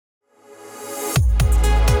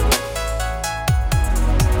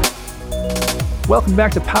Welcome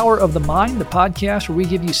back to Power of the Mind, the podcast where we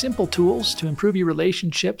give you simple tools to improve your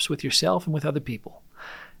relationships with yourself and with other people.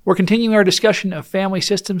 We're continuing our discussion of family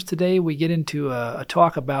systems today. We get into a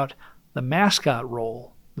talk about the mascot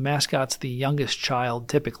role. The mascot's the youngest child,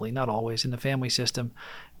 typically, not always, in the family system.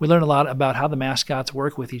 We learn a lot about how the mascots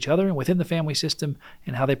work with each other and within the family system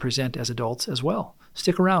and how they present as adults as well.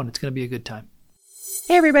 Stick around. It's going to be a good time.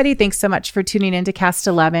 Hey, everybody. Thanks so much for tuning in to Cast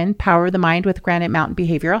 11, Power of the Mind with Granite Mountain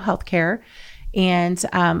Behavioral Healthcare. And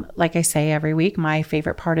like I say every week, my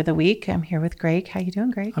favorite part of the week, I'm here with Greg. How you doing,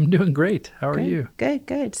 Greg? I'm doing great. How are you?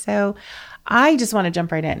 Good. So I just want to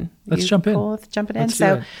jump right in. Let's jump in. Cool with jumping in?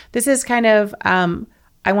 So this is kind of,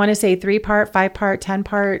 I want to say 3-part, 5-part,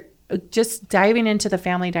 10-part, just diving into the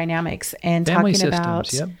family dynamics and family talking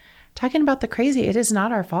systems, talking about the crazy. It is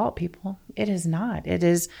not our fault, people. It is not. It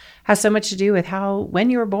has so much to do with when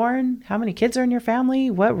you were born, how many kids are in your family,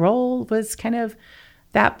 what role was kind of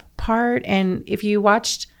that part. And if you're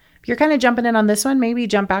kind of jumping in on this one, maybe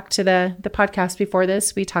jump back to the podcast before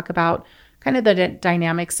this. We talk about kind of the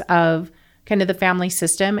dynamics of kind of the family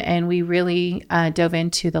system. And we really dove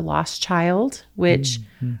into the lost child, which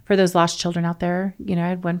for those lost children out there, I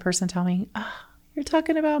had one person tell me, "Oh, you're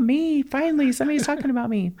talking about me. Finally, somebody's talking about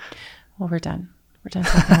me." Well, we're done. We're done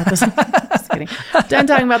talking about this. Just kidding. Done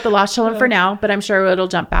talking about the lost children for now, but I'm sure it'll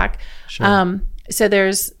jump back. Sure. So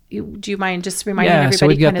do you mind just reminding everybody? So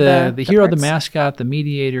we've got kind the hero, parts? the mascot, the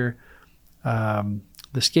mediator,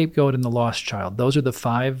 the scapegoat, and the lost child. Those are the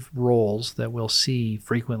 5 roles that we'll see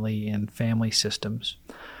frequently in family systems.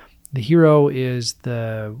 The hero is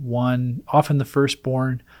the one, often the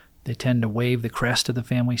firstborn. They tend to wave the crest of the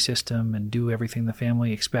family system and do everything the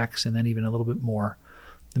family expects, and then even a little bit more.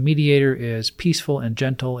 The mediator is peaceful and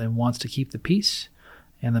gentle and wants to keep the peace.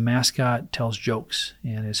 And the mascot tells jokes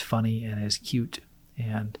and is funny and is cute.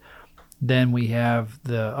 And then we have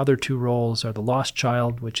the other 2 roles are the lost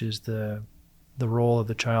child, which is the role of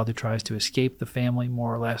the child who tries to escape the family,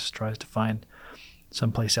 more or less, tries to find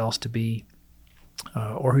someplace else to be,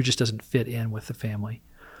 or who just doesn't fit in with the family.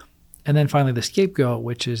 And then finally the scapegoat,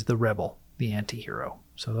 which is the rebel, the anti-hero.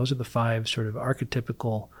 So those are the 5 sort of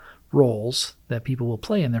archetypical roles that people will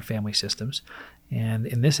play in their family systems. And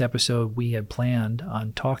in this episode, we had planned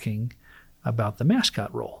on talking about the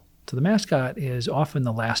mascot role. So the mascot is often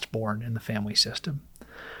the last born in the family system.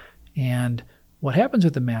 And what happens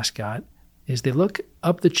with the mascot is they look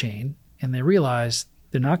up the chain and they realize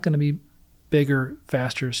they're not going to be bigger,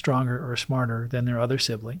 faster, stronger, or smarter than their other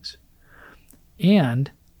siblings.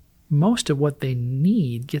 And most of what they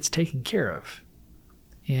need gets taken care of.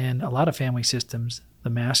 In a lot of family systems, the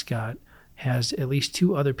mascot has at least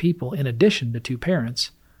 2 other people in addition to 2 parents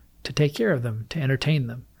to take care of them, to entertain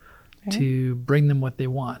them, to bring them what they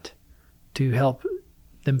want, to help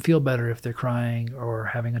them feel better if they're crying or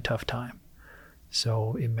having a tough time.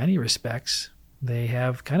 So in many respects, they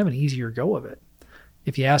have kind of an easier go of it.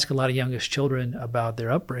 If you ask a lot of youngest children about their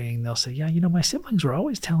upbringing, they'll say, my siblings were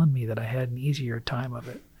always telling me that I had an easier time of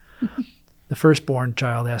it. The firstborn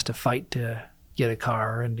child has to fight to get a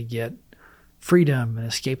car and to get freedom and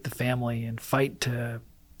escape the family and fight to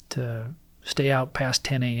stay out past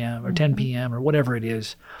 10 a.m. or 10 p.m. or whatever it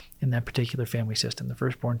is in that particular family system. The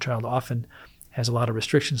firstborn child often has a lot of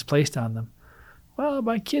restrictions placed on them. Well,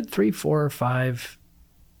 by kid 3, 4, or 5,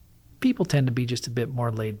 people tend to be just a bit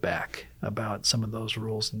more laid back about some of those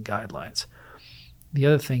rules and guidelines. The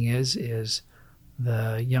other thing is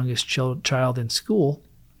the youngest child in school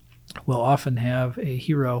will often have a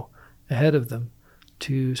hero ahead of them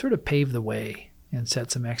to sort of pave the way and set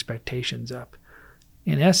some expectations up.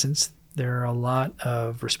 In essence, there are a lot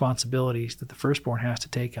of responsibilities that the firstborn has to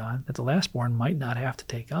take on that the lastborn might not have to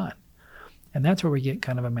take on. And that's where we get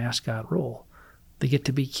kind of a mascot role. They get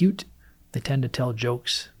to be cute. They tend to tell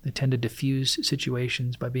jokes. They tend to diffuse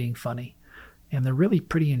situations by being funny. And they're really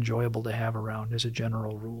pretty enjoyable to have around as a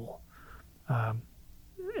general rule.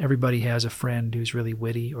 Everybody has a friend who's really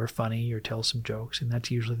witty or funny or tells some jokes, and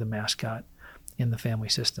that's usually the mascot in the family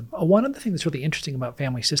system. One other thing that's really interesting about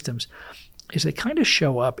family systems is they kind of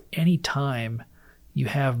show up anytime you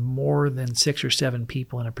have more than 6 or 7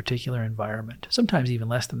 people in a particular environment, sometimes even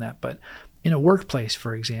less than that. But in a workplace,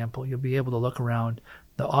 for example, you'll be able to look around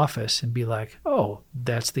the office and be like, oh,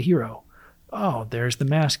 that's the hero. Oh, there's the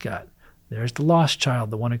mascot. There's the lost child,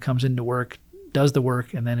 the one who comes into work, does the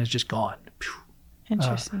work, and then is just gone.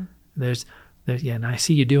 Interesting. There's and I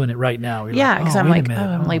see you doing it right now. You're because I'm like,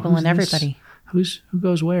 I'm labeling everybody. Who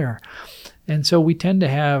goes where? And so we tend to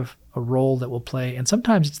have a role that we'll play, and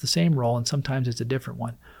sometimes it's the same role, and sometimes it's a different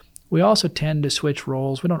one. We also tend to switch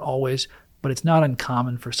roles. We don't always, but it's not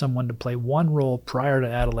uncommon for someone to play one role prior to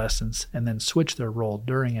adolescence and then switch their role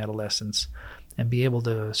during adolescence and be able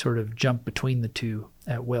to sort of jump between the two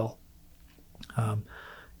at will.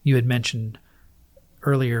 You had mentioned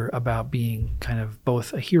earlier about being kind of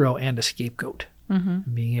both a hero and a scapegoat,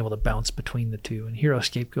 and being able to bounce between the two. And hero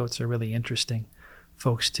scapegoats are really interesting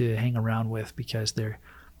folks to hang around with because they're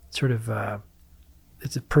sort of,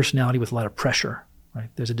 it's a personality with a lot of pressure, right?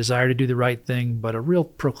 There's a desire to do the right thing, but a real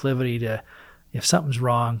proclivity to, if something's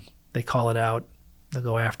wrong, they call it out, they'll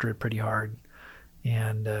go after it pretty hard,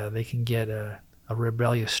 and they can get a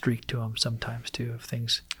rebellious streak to them sometimes too if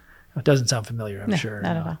things. It doesn't sound familiar, I'm sure.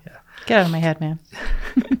 Not at all. Yeah. Get out of my head, man.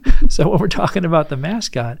 So when we're talking about the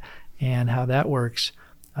mascot and how that works,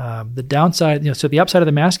 the downside, so the upside of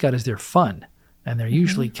the mascot is they're fun and they're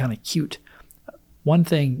usually kind of cute. One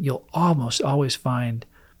thing you'll almost always find,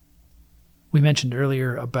 we mentioned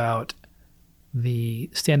earlier about the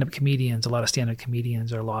stand-up comedians, a lot of stand-up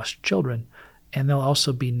comedians are lost children, and they'll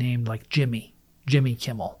also be named like Jimmy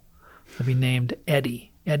Kimmel. They'll be named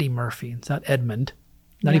Eddie Murphy. It's not Edmund.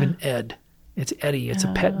 Not even Ed. It's Eddie. It's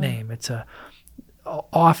a pet name.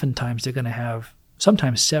 Oftentimes they're going to have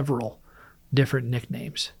sometimes several different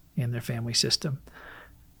nicknames in their family system.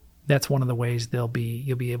 That's one of the ways you'll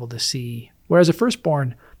be able to see. Whereas a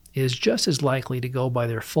firstborn is just as likely to go by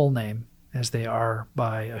their full name as they are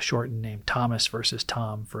by a shortened name. Thomas versus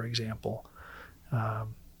Tom, for example.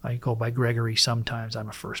 I go by Gregory sometimes. I'm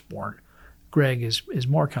a firstborn. Greg is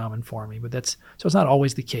more common for me, but so it's not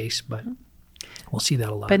always the case, but we'll see that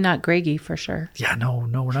a lot. But not Greggy for sure. Yeah, no,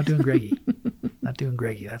 we're not doing Greggy. Not doing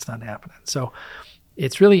Greggy. That's not happening. So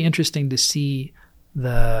it's really interesting to see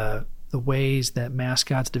the ways that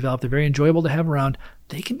mascots develop. They're very enjoyable to have around.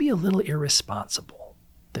 They can be a little irresponsible.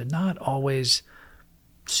 They're not always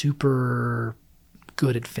super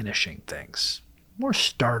good at finishing things. More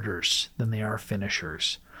starters than they are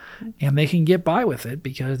finishers. And they can get by with it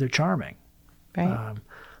because they're charming. Right.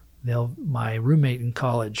 My roommate in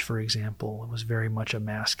college, for example, was very much a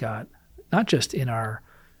mascot, not just in our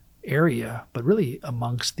area, but really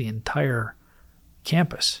amongst the entire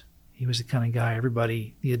campus. He was the kind of guy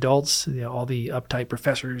the adults, all the uptight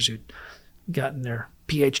professors who'd gotten their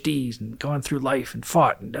PhDs and gone through life and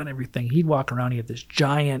fought and done everything. He'd walk around, he had this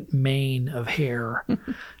giant mane of hair,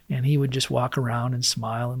 and he would just walk around and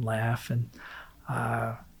smile and laugh. And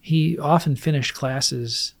he often finished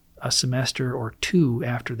classes a semester or two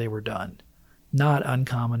after they were done. Not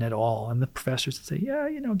uncommon at all. And the professors would say, yeah,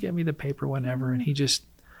 get me the paper whenever. And he just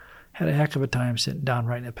had a heck of a time sitting down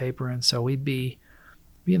writing a paper. And so we'd be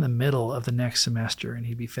in the middle of the next semester and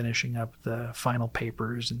he'd be finishing up the final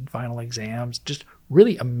papers and final exams. Just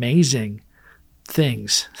really amazing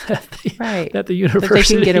things that the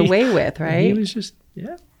university that they can get away with, right? He was just,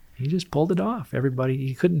 he just pulled it off.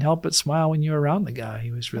 You couldn't help but smile when you were around the guy.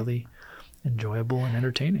 He was really enjoyable and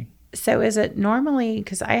entertaining. So is it normally,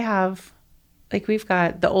 because I have, we've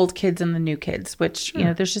got the old kids and the new kids, which,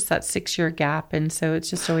 there's just that 6-year gap. And so it's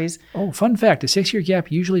just always. Oh, fun fact. A 6-year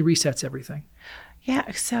gap usually resets everything. Yeah.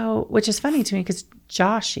 So, which is funny to me because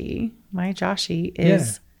my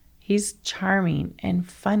Joshy he's charming and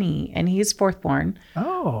funny and he's fourthborn.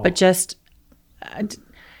 Oh. But just,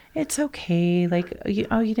 it's okay. You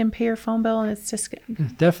didn't pay your phone bill and it's just.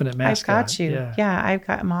 Definite mascot. I've got you. Yeah, I've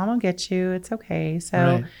got, Mom will get you. It's okay.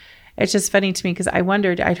 So It's just funny to me because I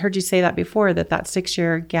wondered, I'd heard you say that before, that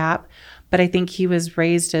 6-year gap, but I think he was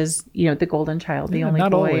raised as, the golden child, the only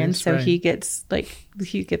boy. Always, and so he gets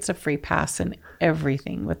a free pass and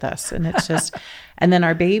everything with us. And it's just, and then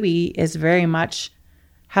our baby is very much,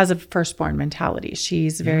 has a firstborn mentality.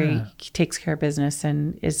 She's takes care of business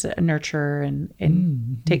and is a nurturer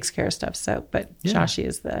and takes care of stuff. So, but Joshy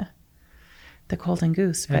is the golden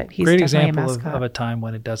goose, but he's great definitely example a mascot. of a time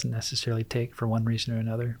when it doesn't necessarily take for one reason or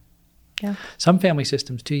another. Yeah. Some family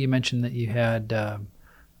systems too, you mentioned that you had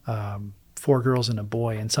 4 girls and a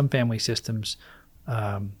boy. In some family systems,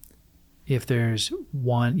 if there's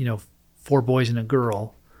 4 boys and a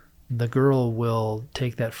girl, the girl will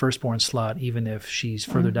take that firstborn slot even if she's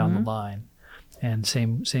further down the line. And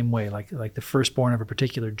same way, like the firstborn of a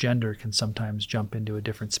particular gender can sometimes jump into a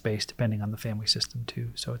different space depending on the family system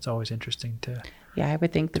too. So it's always interesting to I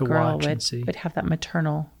would think the girl would have that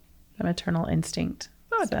maternal instinct.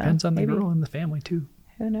 Well, it depends on the girl and the family too.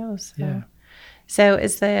 Who knows? Yeah. So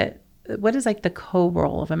what is the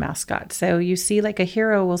co-role of a mascot? So you see a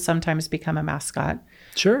hero will sometimes become a mascot.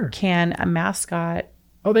 Sure. Can a mascot?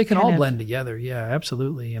 Oh, they can all blend together. Yeah,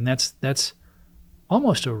 absolutely. And that's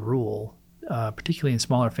almost a rule, particularly in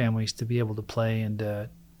smaller families, to be able to play and to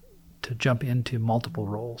jump into multiple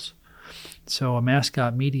roles. So a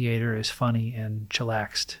mascot mediator is funny and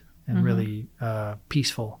chillaxed and really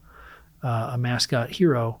peaceful. A mascot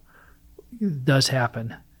hero does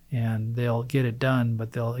happen and they'll get it done,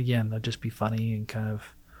 but they'll just be funny and kind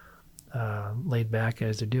of laid back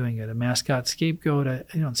as they're doing it. A mascot scapegoat,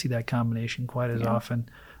 you don't see that combination quite as often.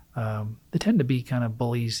 They tend to be kind of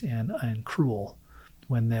bullies and cruel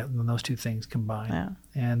when those two things combine. Yeah.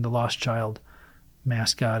 And the lost child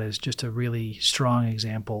mascot is just a really strong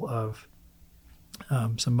example of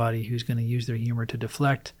somebody who's going to use their humor to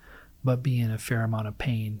deflect, but be in a fair amount of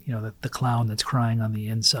pain. The clown that's crying on the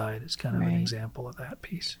inside is kind of an example of that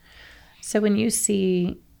piece. So when you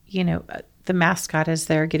see, the mascot as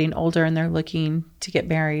they're getting older and they're looking to get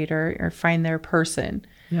married or find their person,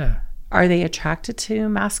 are they attracted to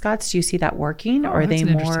mascots? Do you see that working, or are they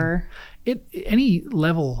more? Any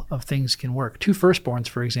level of things can work. Two firstborns,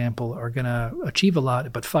 for example, are going to achieve a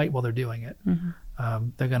lot, but fight while they're doing it. Mm-hmm.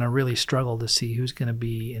 They're going to really struggle to see who's going to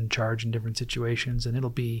be in charge in different situations, and it'll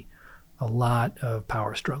be a lot of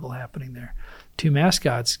power struggle happening there. Two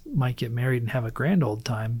mascots might get married and have a grand old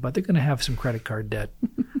time, but they're going to have some credit card debt.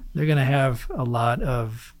 They're going to have a lot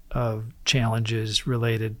of challenges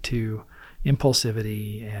related to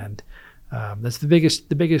impulsivity, and that's the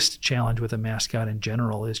biggest challenge with a mascot in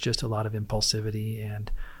general is just a lot of impulsivity,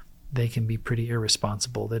 and they can be pretty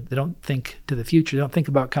irresponsible. They don't think to the future. They don't think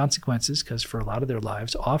about consequences, because for a lot of their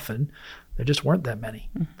lives, often there just weren't that many.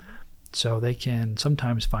 Mm-hmm. So they can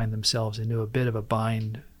sometimes find themselves into a bit of a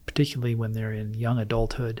bind, particularly when they're in young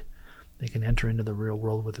adulthood. They can enter into the real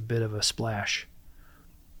world with a bit of a splash.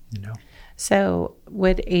 So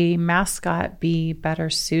would a mascot be better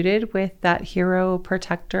suited with that hero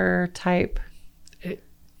protector type?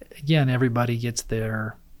 Again, everybody gets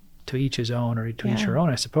there, to each his own, or to each her own,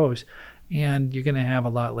 I suppose. And you're going to have a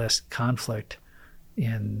lot less conflict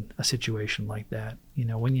in a situation like that.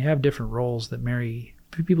 When you have different roles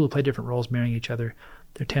people who play different roles marrying each other,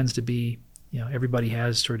 there tends to be, everybody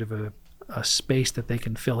has sort of a space that they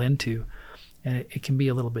can fill into, and it can be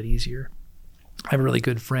a little bit easier. I have a really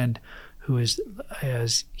good friend who is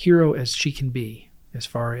as hero as she can be as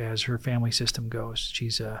far as her family system goes.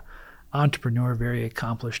 She's an entrepreneur, very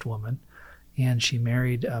accomplished woman, and she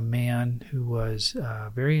married a man who was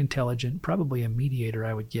very intelligent, probably a mediator,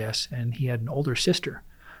 I would guess, and he had an older sister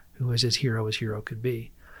who was as hero could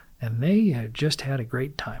be. And they had just had a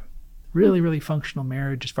great time. Really, really functional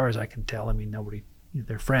marriage as far as I can tell. I mean,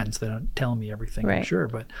 they're friends. They don't tell me everything, I'm sure,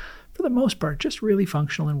 but for the most part, just really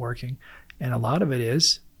functional and working. And a lot of it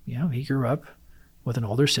is, he grew up with an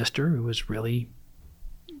older sister who was really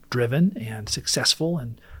driven and successful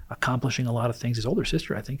and accomplishing a lot of things. His older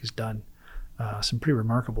sister, I think, has done some pretty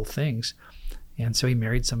remarkable things. And so he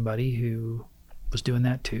married somebody who was doing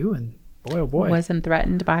that too. And boy, oh boy. Wasn't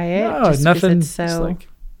threatened by it. No, nothing.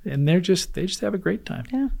 And they just have a great time.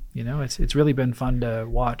 Yeah. It's really been fun to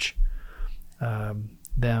watch them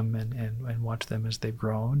and watch them as they've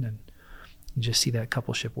grown, and you just see that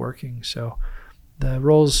coupleship working. So the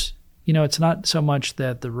roles, it's not so much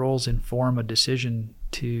that the roles inform a decision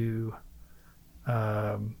to,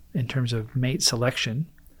 in terms of mate selection,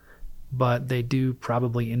 but they do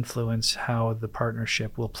probably influence how the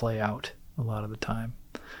partnership will play out a lot of the time.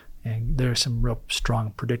 And there are some real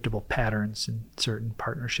strong, predictable patterns in certain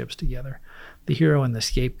partnerships together. The hero and the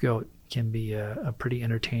scapegoat can be a pretty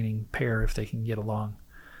entertaining pair if they can get along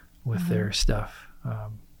with their stuff.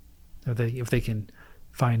 If they can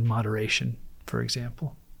find moderation, for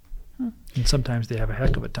example. And sometimes they have a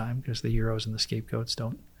heck of a time because the heroes and the scapegoats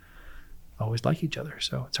don't always like each other.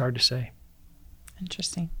 So it's hard to say.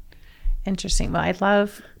 Interesting. Well, I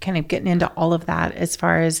love kind of getting into all of that as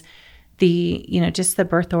far as the, just the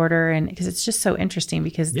birth order, and because it's just so interesting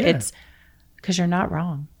because because you're not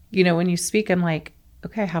wrong. When you speak, I'm like,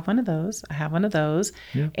 okay, I have one of those.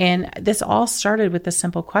 Yeah. And this all started with the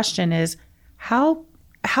simple question is, how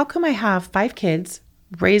come I have 5 kids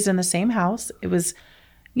raised in the same house? It was,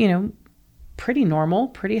 pretty normal,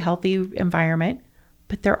 pretty healthy environment,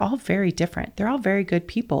 but they're all very different. They're all very good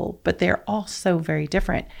people, but they're all so very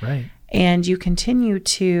different. Right. And you continue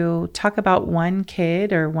to talk about one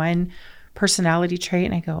kid or one personality trait,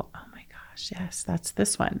 and I go, oh my gosh, yes, that's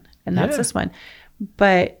this one, and that's this one.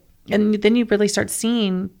 But, and then you really start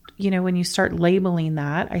seeing, when you start labeling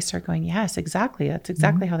that, I start going, yes, exactly. That's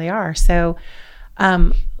exactly how they are. So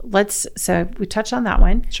so we touched on that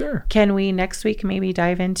one. Sure. Can we next week maybe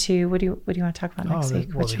dive into, what do you want to talk about next week?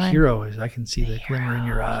 Well, the hero is, I can see the glimmer in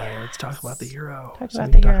your eye. Let's talk about the hero. Talk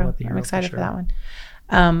about the hero. I'm excited for that one.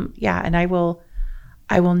 And I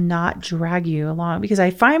will not drag you along because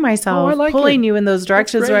I find myself pulling you in those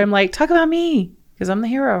directions where I'm like, talk about me because I'm the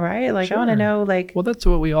hero, right? Like, I want to know, like. Well, that's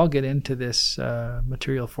what we all get into this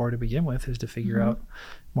material for to begin with, is to figure out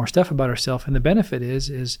more stuff about ourselves. And the benefit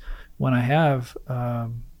is when I have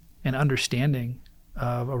an understanding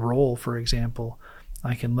of a role, for example,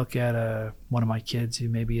 I can look at one of my kids who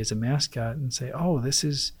maybe is a mascot and say, oh, this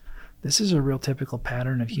is a real typical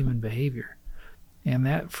pattern of human behavior. And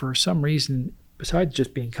that, for some reason, besides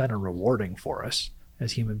just being kind of rewarding for us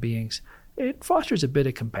as human beings, it fosters a bit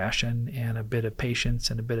of compassion and a bit of patience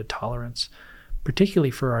and a bit of tolerance, particularly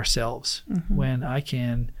for ourselves.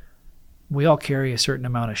 When we all carry a certain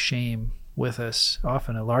amount of shame with us,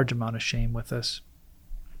 often a large amount of shame with us.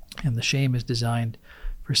 And the shame is designed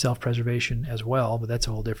for self-preservation as well, but that's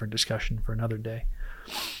a whole different discussion for another day.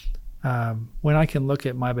 When I can look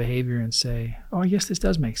at my behavior and say, oh, I guess this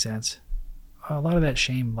does make sense, a lot of that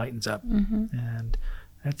shame lightens up. And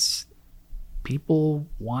people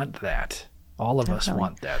want that. All of us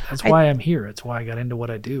want that. That's why I'm here. It's why I got into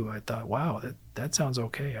what I do. I thought, wow, that sounds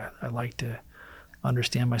okay. I like to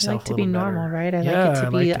understand myself a little better. I like to be normal, right?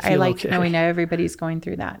 I like knowing everybody's going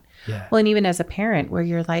through that. Yeah. Well, and even as a parent where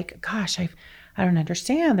you're like, gosh, I don't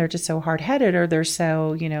understand. They're just so hard-headed, or they're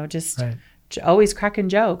so, always cracking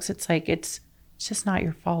jokes. It's like, it's just not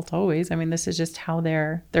your fault always. I mean, this is just how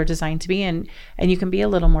they're designed to be. And you can be a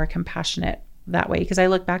little more compassionate that way. Because I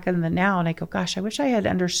look back in the now and I go, gosh, I wish I had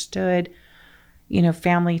understood,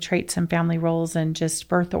 family traits and family roles and just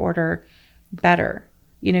birth order better,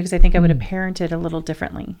 because I think I would have parented a little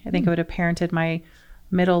differently. I think I would have parented my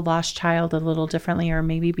middle lost child a little differently, or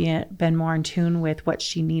maybe been more in tune with what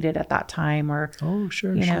she needed at that time, or,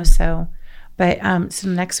 sure. So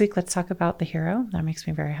next week, let's talk about the hero. That makes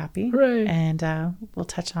me very happy. Right. And we'll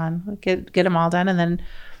touch on, get them all done. And then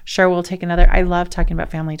sure, we'll take another. I love talking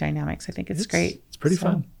about family dynamics. I think it's great. It's pretty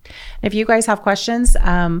fun. If you guys have questions,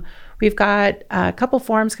 we've got a couple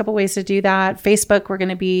forums, couple ways to do that. Facebook, we're going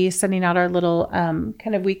to be sending out our little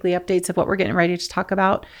kind of weekly updates of what we're getting ready to talk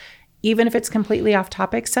about. Even if it's completely off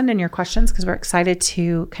topic, send in your questions because we're excited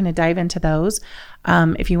to kind of dive into those.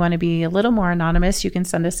 If you want to be a little more anonymous, you can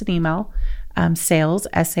send us an email, sales,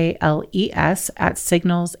 SALES, at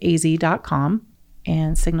signalsaz.com,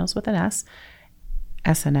 and signals with an S,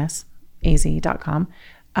 SNSAZ.com.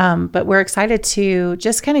 But we're excited to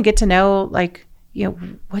just kind of get to know,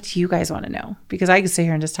 what do you guys want to know? Because I can sit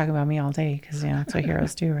here and just talk about me all day because, that's what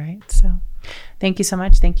heroes do, right? So thank you so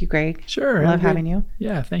much. Thank you, Greg. Sure. Love having you.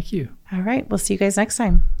 Yeah, thank you. All right. We'll see you guys next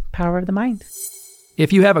time. Power of the Mind.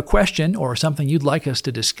 If you have a question or something you'd like us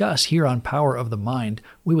to discuss here on Power of the Mind,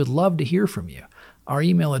 we would love to hear from you. Our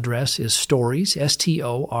email address is stories,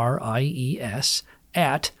 STORIES,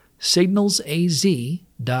 at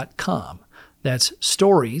signalsaz.com. That's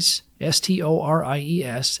stories,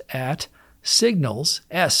 STORIES, at signals,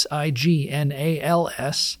 SIGNALS,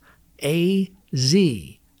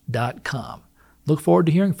 AZ.com. Look forward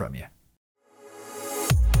to hearing from you.